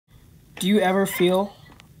Do you ever feel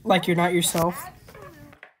like you're not yourself?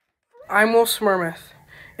 I'm Will Smurmith,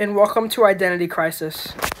 and welcome to Identity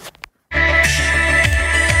Crisis.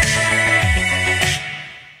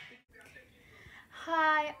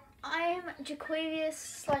 Hi, I'm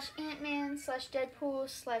Jaquavius / Ant-Man /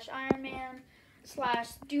 Deadpool / Iron Man /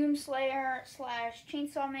 Doomslayer /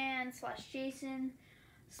 Chainsaw Man / Jason /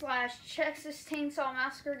 Texas Chainsaw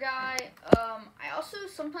Massacre guy. I also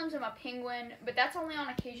sometimes am a penguin, but that's only on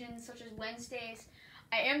occasions such as Wednesdays.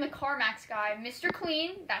 I am the CarMax guy, Mr.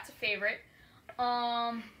 Clean, that's a favorite.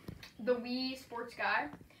 The Wii Sports guy.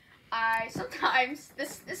 I sometimes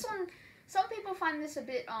this one, some people find this a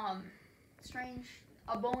bit strange,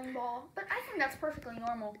 a bowling ball, but I think that's perfectly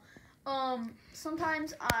normal.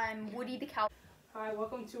 Sometimes I'm Woody the cow. Hi,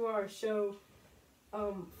 welcome to our show,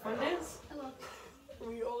 Fundance. Hello.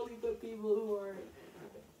 We only put people who are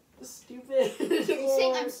stupid. You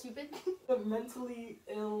saying I'm stupid? Mentally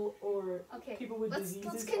ill or Okay. people with diseases.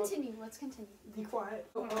 Let's continue. Be quiet.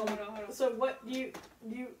 Hold on. So what do you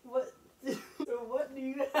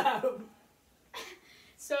have?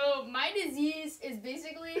 So my disease is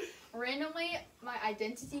basically randomly my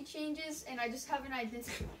identity changes, and I just have an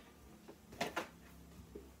identity.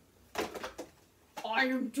 I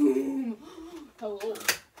am Doom. Hello.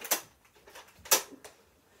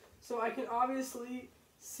 So I can obviously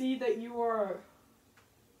see that you are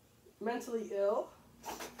mentally ill.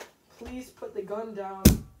 Please put the gun down.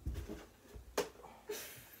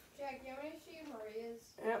 Jack, you want me to see who he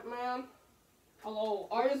is? Ant-Man. Hello,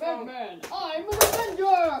 I'm Ant-Man. I'm a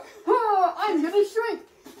Avenger. I'm gonna shrink.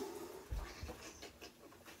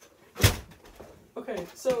 Okay,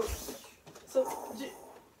 so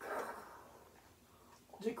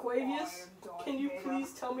Jaquavius, can you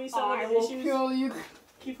please tell me some of the issues? Kill you.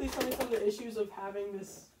 Can you please tell me some of the issues of having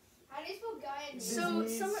this? So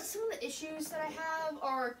some of the issues that I have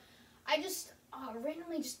are, I just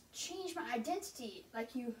randomly just change my identity,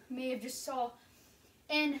 like you may have just saw,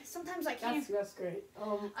 and sometimes I can't. That's great.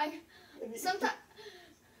 Sometimes.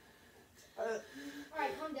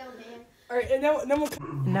 Alright, calm down, man. Alright, and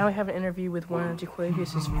now we have an interview with one of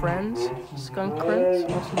Jaquavius' friends, Skunk Prince,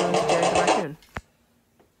 also known as Jerry the Raccoon.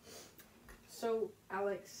 So,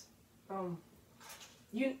 Alex,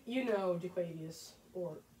 you know Jaquavius,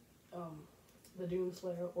 or the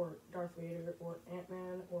Doomslayer, or Darth Vader, or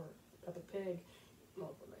Ant-Man, or Peppa Pig,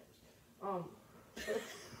 multiple names.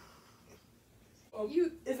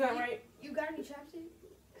 Isn't that right? You got any chapstick?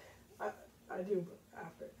 I do, but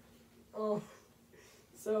after.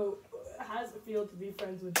 So, how does it feel to be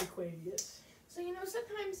friends with Jaquavius? So,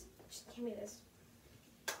 sometimes, just give me this.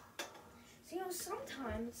 So,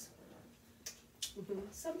 sometimes,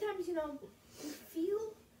 you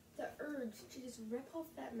feel the urge to just rip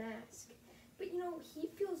off that mask. But, he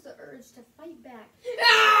feels the urge to fight back.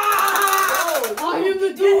 I am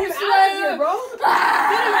the Doomslayer, bro!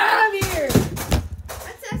 Get him out of here!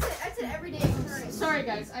 That's an everyday occurrence. Sorry,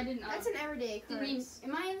 guys, I didn't know. That's an everyday occurrence.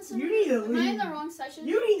 Am I in the wrong session?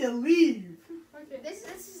 You need to leave! Okay. This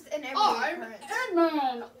is an everyday occurrence.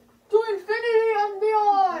 Ant-Man! To infinity and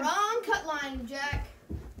beyond! Wrong cut line, Jack.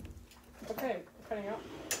 Okay, cutting out.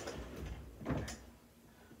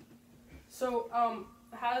 So,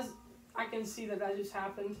 I can see that just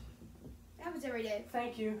happened. It happens every day.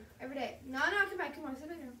 Thank you. Every day. No, come on, sit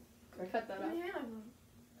down. Okay. Cut that out.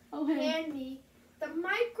 Hand me the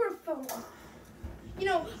microphone. I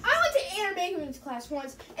went to animation class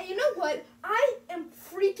once, and you know what? I am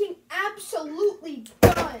freaking absolutely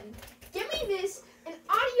done. Give me this, and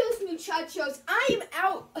adios, muchachos. I am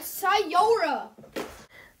out. Sayora.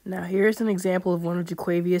 Now, here's an example of one of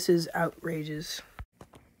Jaquavius' outrages.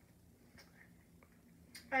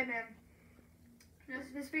 Alright, man.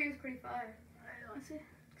 This video is pretty fire.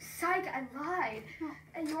 Psych, I lied.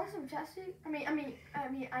 And you want some chapstick? I need.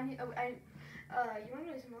 You want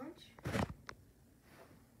to do some lunch?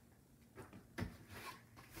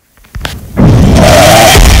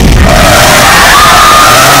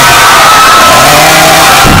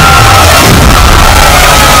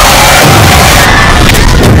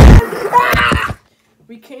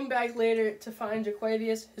 We came back later to find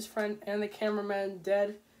Jaquavius, his friend, and the cameraman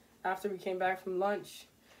dead after we came back from lunch.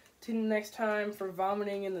 Tune in next time for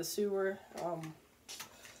vomiting in the sewer.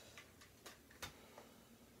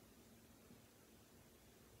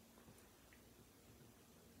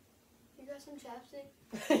 You got some chapstick?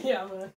 Yeah, man.